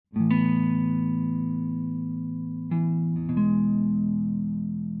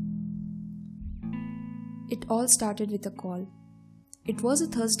It all started with a call. It was a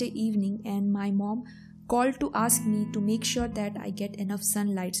Thursday evening and my mom called to ask me to make sure that I get enough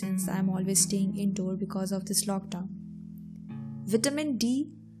sunlight since I'm always staying indoor because of this lockdown. Vitamin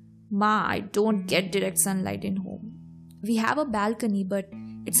D? Ma, I don't get direct sunlight in home. We have a balcony but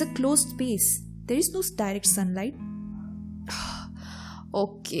it's a closed space. There is no direct sunlight.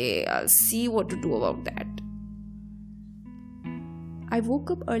 Okay, I'll see what to do about that. I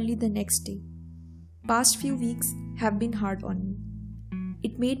woke up early the next day. Past few weeks have been hard on me.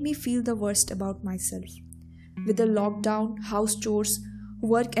 It made me feel the worst about myself. With the lockdown, house chores,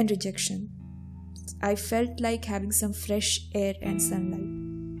 work and rejection, I felt like having some fresh air and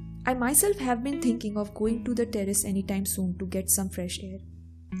sunlight. I myself have been thinking of going to the terrace anytime soon to get some fresh air.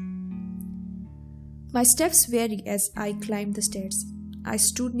 My steps vary as I climbed the stairs. I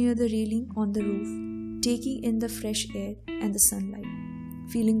stood near the railing on the roof, taking in the fresh air and the sunlight,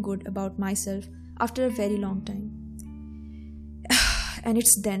 feeling good about myself after a very long time. And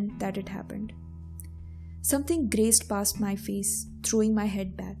it's then that it happened. Something grazed past my face, throwing my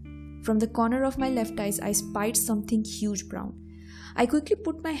head back. From the corner of my left eye, I spied something huge brown. I quickly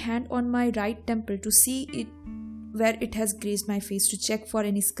put my hand on my right temple to see it where it has grazed my face to check for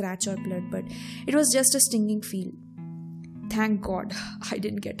any scratch or blood, but it was just a stinging feel. Thank God I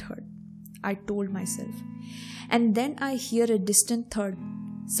didn't get hurt, I told myself. And then I hear a distant thud,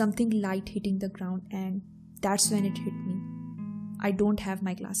 something light hitting the ground, and that's when it hit me. I don't have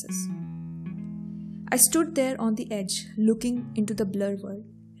my glasses. I stood there on the edge, looking into the blur world,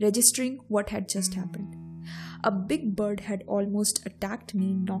 registering what had just happened. A big bird had almost attacked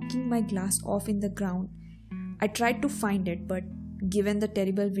me, knocking my glass off in the ground. I tried to find it, but given the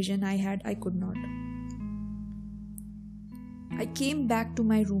terrible vision I had, I could not. I came back to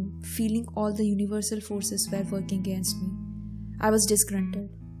my room, feeling all the universal forces were working against me. I was disgruntled.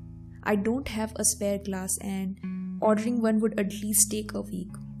 I don't have a spare glass and ordering one would at least take a week.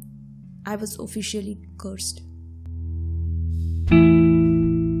 I was officially cursed.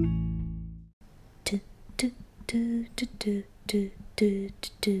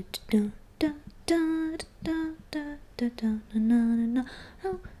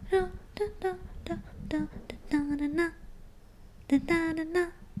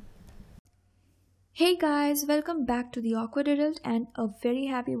 Hey guys, welcome back to the Awkward Adult and a very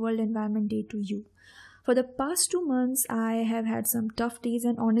happy World Environment Day to you. For the past 2 months, I have had some tough days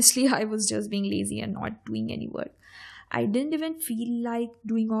and honestly, I was just being lazy and not doing any work. I didn't even feel like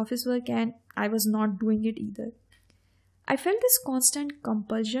doing office work and I was not doing it either. I felt this constant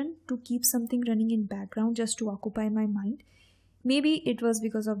compulsion to keep something running in background just to occupy my mind. Maybe it was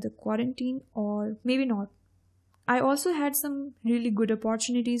because of the quarantine or maybe not. I also had some really good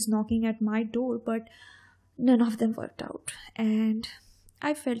opportunities knocking at my door, but none of them worked out and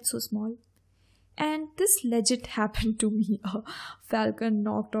I felt so small. And this legit happened to me. A falcon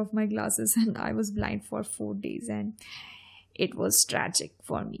knocked off my glasses and I was blind for 4 days and it was tragic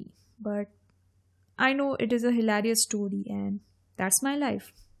for me. But I know it is a hilarious story and that's my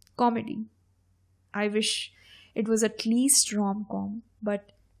life. Comedy. I wish it was at least rom-com,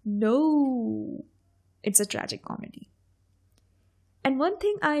 but no, it's a tragic comedy. And one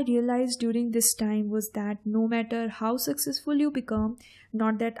thing I realized during this time was that no matter how successful you become,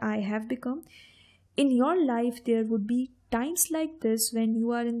 not that I have become, in your life there would be times like this when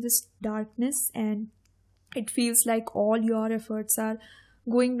you are in this darkness and it feels like all your efforts are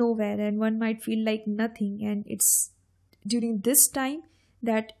going nowhere and one might feel like nothing, and it's during this time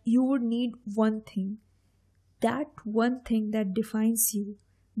that you would need one thing. That one thing that defines you.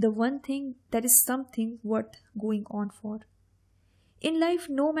 The one thing that is something worth going on for. In life,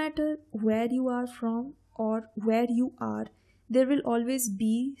 no matter where you are from or where you are, there will always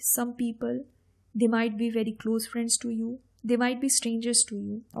be some people. They might be very close friends to you. They might be strangers to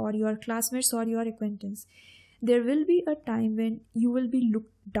you or your classmates or your acquaintance. There will be a time when you will be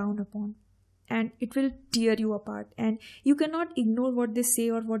looked down upon and it will tear you apart. And you cannot ignore what they say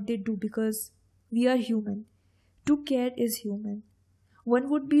or what they do because we are human. To care is human. One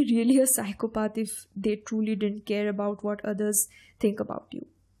would be really a psychopath if they truly didn't care about what others think about you.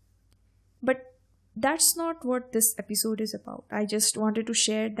 But that's not what this episode is about. I just wanted to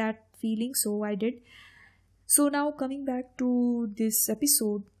share that feeling, so I did. So now coming back to this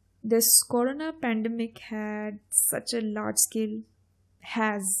episode, this corona pandemic had such a large scale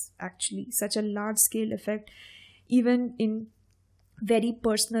effect, even in very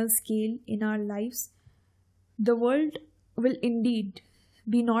personal scale in our lives. The world will indeed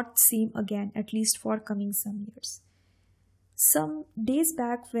be not same again, at least for coming some years. Some days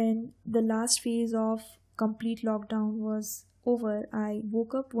back when the last phase of complete lockdown was over, I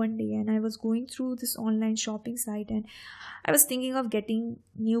woke up one day and I was going through this online shopping site and I was thinking of getting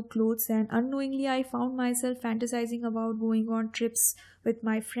new clothes, and unknowingly I found myself fantasizing about going on trips with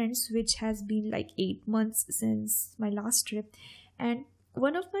my friends, which has been like 8 months since my last trip. And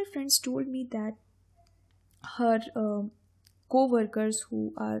one of my friends told me that her co-workers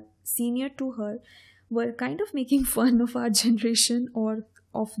who are senior to her were kind of making fun of our generation or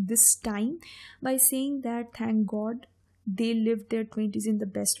of this time by saying that thank god they lived their 20s in the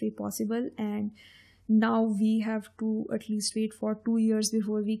best way possible, and now we have to at least wait for 2 years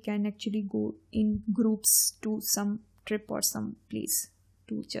before we can actually go in groups to some trip or some place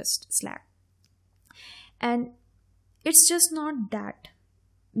to just slack. And it's just not that.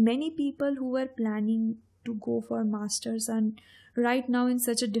 Many people who were planning to go for masters and right now in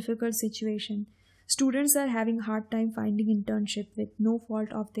such a difficult situation. Students are having hard time finding internship with no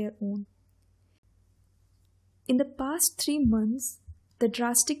fault of their own. In the past 3 months, the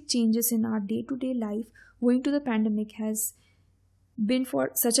drastic changes in our day-to-day life owing to the pandemic has been for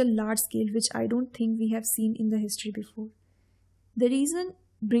such a large scale which I don't think we have seen in the history before. The reason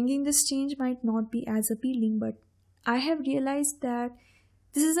bringing this change might not be as appealing, but I have realized that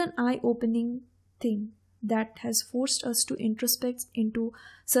this is an eye-opening thing that has forced us to introspect into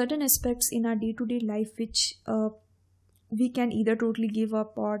certain aspects in our day-to-day life which we can either totally give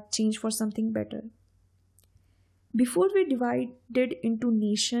up or change for something better. Before we divided into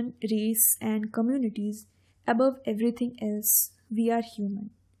nation, race and communities, above everything else, we are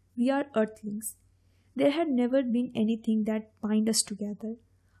human. We are earthlings. There had never been anything that bind us together,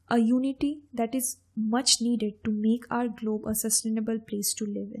 a unity that is much needed to make our globe a sustainable place to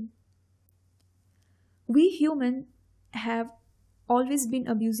live in. We humans have always been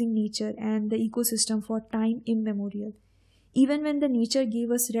abusing nature and the ecosystem for time immemorial. Even when the nature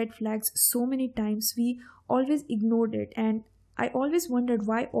gave us red flags so many times, we always ignored it, and I always wondered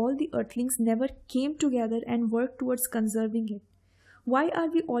why all the earthlings never came together and worked towards conserving it. Why are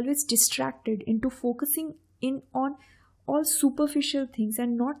we always distracted into focusing in on all superficial things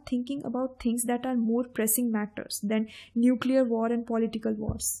and not thinking about things that are more pressing matters than nuclear war and political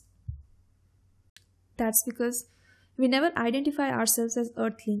wars? That's because we never identify ourselves as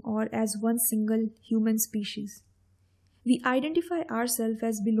earthling or as one single human species. We identify ourselves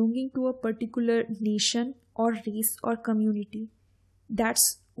as belonging to a particular nation or race or community.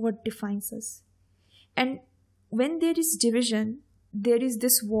 That's what defines us. And when there is division, there is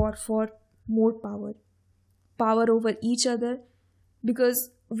this war for more power. Power over each other, because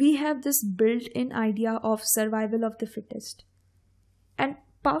we have this built-in idea of survival of the fittest. And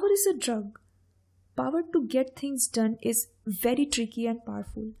power is a drug. Power to get things done is very tricky and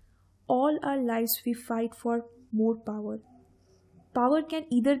powerful. All our lives we fight for more power. Power can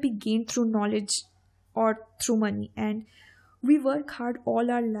either be gained through knowledge or through money, and we work hard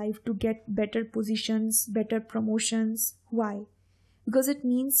all our life to get better positions, better promotions. Why? Because it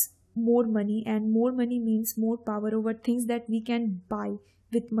means more money, and more money means more power over things that we can buy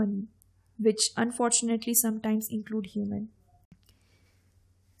with money, which unfortunately sometimes include human.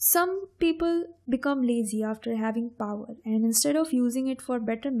 Some people become lazy after having power, and instead of using it for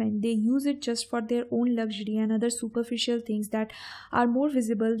betterment, they use it just for their own luxury and other superficial things that are more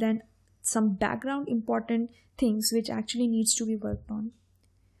visible than some background important things which actually needs to be worked on.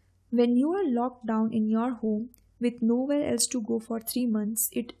 When you are locked down in your home with nowhere else to go for 3 months,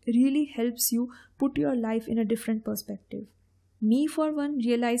 it really helps you put your life in a different perspective. Me, for one,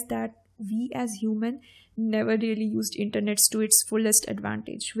 realized that we as human never really used internets to its fullest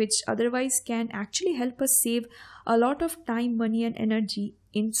advantage, which otherwise can actually help us save a lot of time, money and energy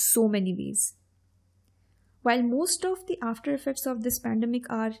in so many ways. While most of the after effects of this pandemic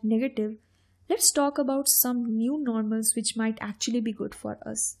are negative, let's talk about some new normals which might actually be good for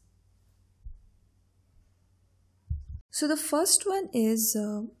us. So the first one is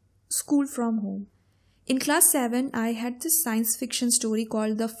school from home. In class 7, I had this science fiction story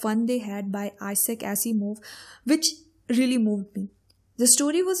called The Fun They Had by Isaac Asimov, which really moved me. The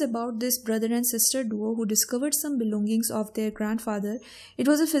story was about this brother and sister duo who discovered some belongings of their grandfather. It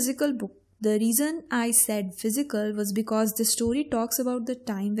was a physical book. The reason I said physical was because the story talks about the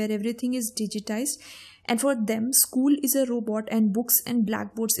time where everything is digitized, and for them, school is a robot and books and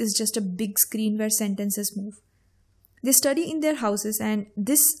blackboards is just a big screen where sentences move. They study in their houses, and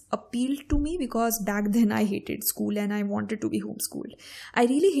this appealed to me because back then I hated school and I wanted to be homeschooled. I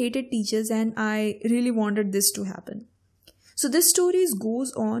really hated teachers and I really wanted this to happen. So this story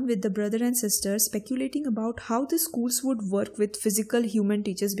goes on with the brother and sister speculating about how the schools would work with physical human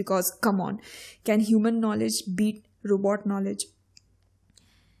teachers, because come on, can human knowledge beat robot knowledge?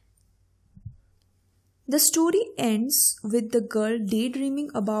 The story ends with the girl daydreaming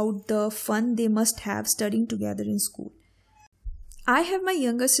about the fun they must have studying together in school. I have my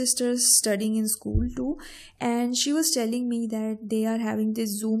younger sister studying in school too, and she was telling me that they are having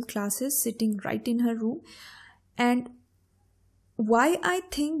these Zoom classes sitting right in her room. And why I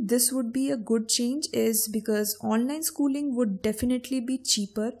think this would be a good change is because online schooling would definitely be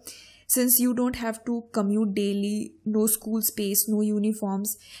cheaper since you don't have to commute daily, no school space, no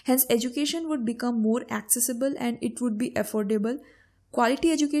uniforms. Hence, education would become more accessible and it would be affordable.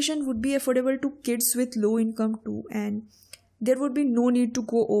 Quality education would be affordable to kids with low income too, and there would be no need to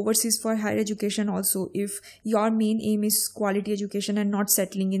go overseas for higher education also if your main aim is quality education and not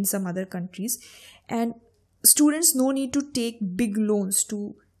settling in some other countries. And students no need to take big loans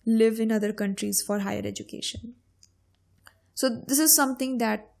to live in other countries for higher education. So this is something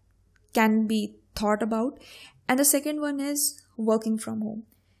that can be thought about. And the second one is working from home.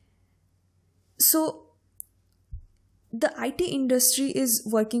 So the IT industry is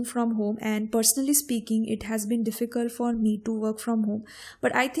working from home, and personally speaking, it has been difficult for me to work from home.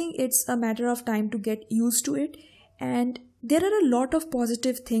 But I think it's a matter of time to get used to it. And there are a lot of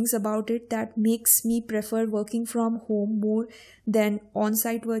positive things about it that makes me prefer working from home more than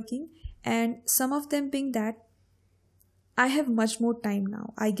on-site working. And some of them being that I have much more time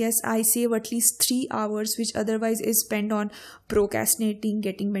now. I guess I save at least 3 hours, which otherwise is spent on procrastinating,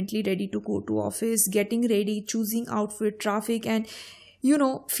 getting mentally ready to go to office, getting ready, choosing outfit, traffic, and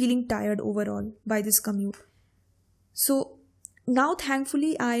feeling tired overall by this commute. So now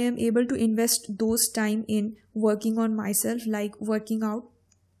thankfully I am able to invest those time in working on myself, like working out,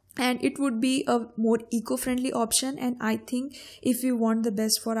 and it would be a more eco-friendly option. And I think if we want the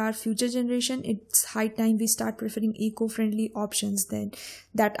best for our future generation, it's high time we start preferring eco-friendly options then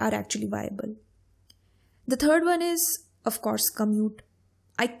that are actually viable. The third one is, of course, commute.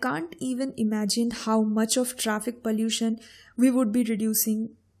 I can't even imagine how much of traffic pollution we would be reducing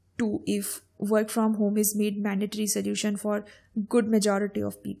to if work from home is made mandatory solution for good majority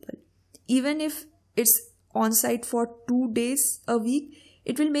of people. Even if it's on site for 2 days a week,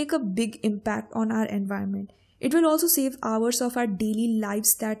 it will make a big impact on our environment. It will also save hours of our daily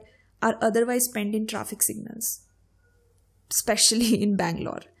lives that are otherwise spent in traffic signals, especially in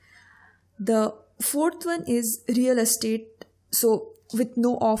Bangalore. The fourth one is real estate. So with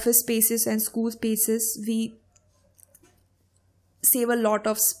no office spaces and school spaces, we save a lot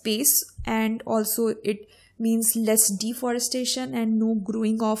of space, and also it means less deforestation and no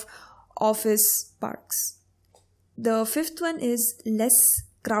growing of office parks. The fifth one is less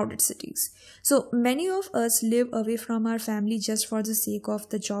crowded cities. So many of us live away from our family just for the sake of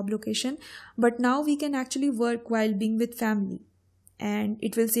the job location, but now we can actually work while being with family. And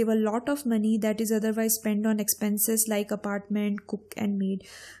it will save a lot of money that is otherwise spent on expenses like apartment, cook and maid,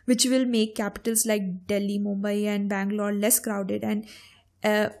 which will make capitals like Delhi, Mumbai and Bangalore less crowded and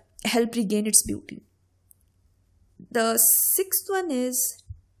help regain its beauty. The sixth one is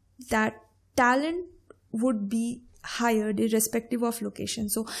that talent would be hired irrespective of location.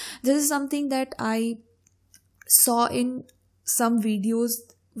 So this is something that I saw in some videos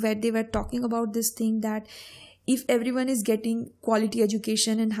where they were talking about this thing, that if everyone is getting quality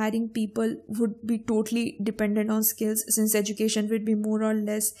education and hiring people would be totally dependent on skills, since education would be more or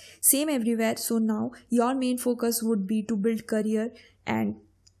less same everywhere. So now your main focus would be to build career and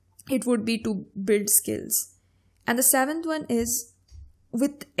it would be to build skills. And the seventh one is,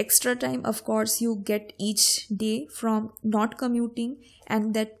 with extra time, of course, you get each day from not commuting,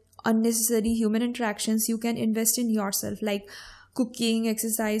 and that unnecessary human interactions you can invest in yourself, like cooking,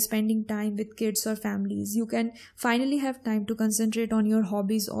 exercise, spending time with kids or families. You can finally have time to concentrate on your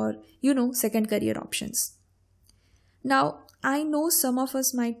hobbies or, second career options. Now, I know some of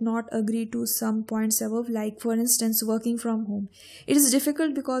us might not agree to some points above, like for instance, working from home. It is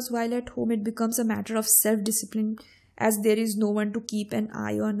difficult because while at home it becomes a matter of self-discipline, as there is no one to keep an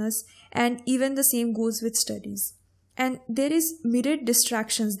eye on us, and even the same goes with studies. And there is myriad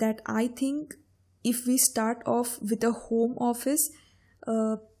distractions that I think if we start off with a home office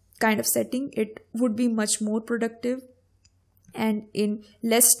kind of setting, it would be much more productive, and in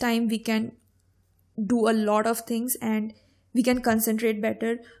less time we can do a lot of things and we can concentrate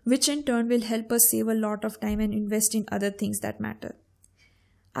better, which in turn will help us save a lot of time and invest in other things that matter.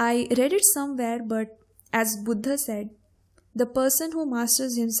 I read it somewhere, but as Buddha said, the person who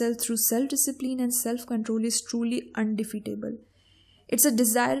masters himself through self-discipline and self-control is truly undefeatable. It's a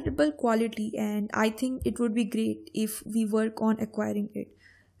desirable quality, and I think it would be great if we work on acquiring it.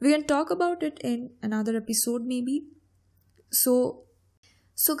 We can talk about it in another episode maybe. So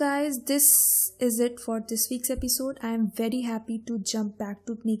So, guys, this is it for this week's episode. I am very happy to jump back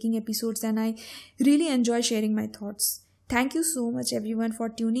to making episodes and I really enjoy sharing my thoughts. Thank you so much, everyone, for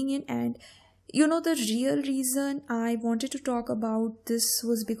tuning in. And the real reason I wanted to talk about this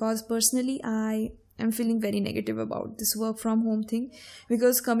was because personally I am feeling very negative about this work from home thing,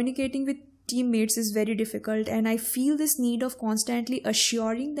 because communicating with teammates is very difficult and I feel this need of constantly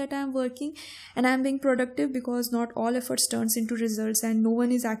assuring that I'm working and I'm being productive, because not all efforts turns into results and no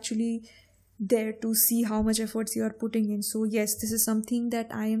one is actually there to see how much efforts you are putting in. So yes, this is something that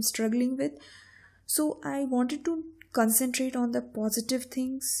I am struggling with. So I wanted to concentrate on the positive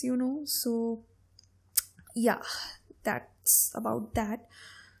things. So yeah, that's about that.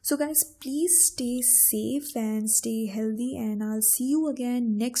 So guys, please stay safe and stay healthy, and I'll see you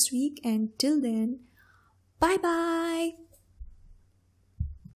again next week. And till then, bye bye.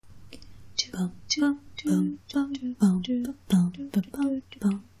 Wow,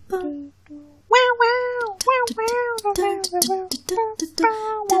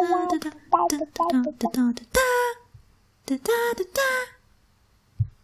 wow.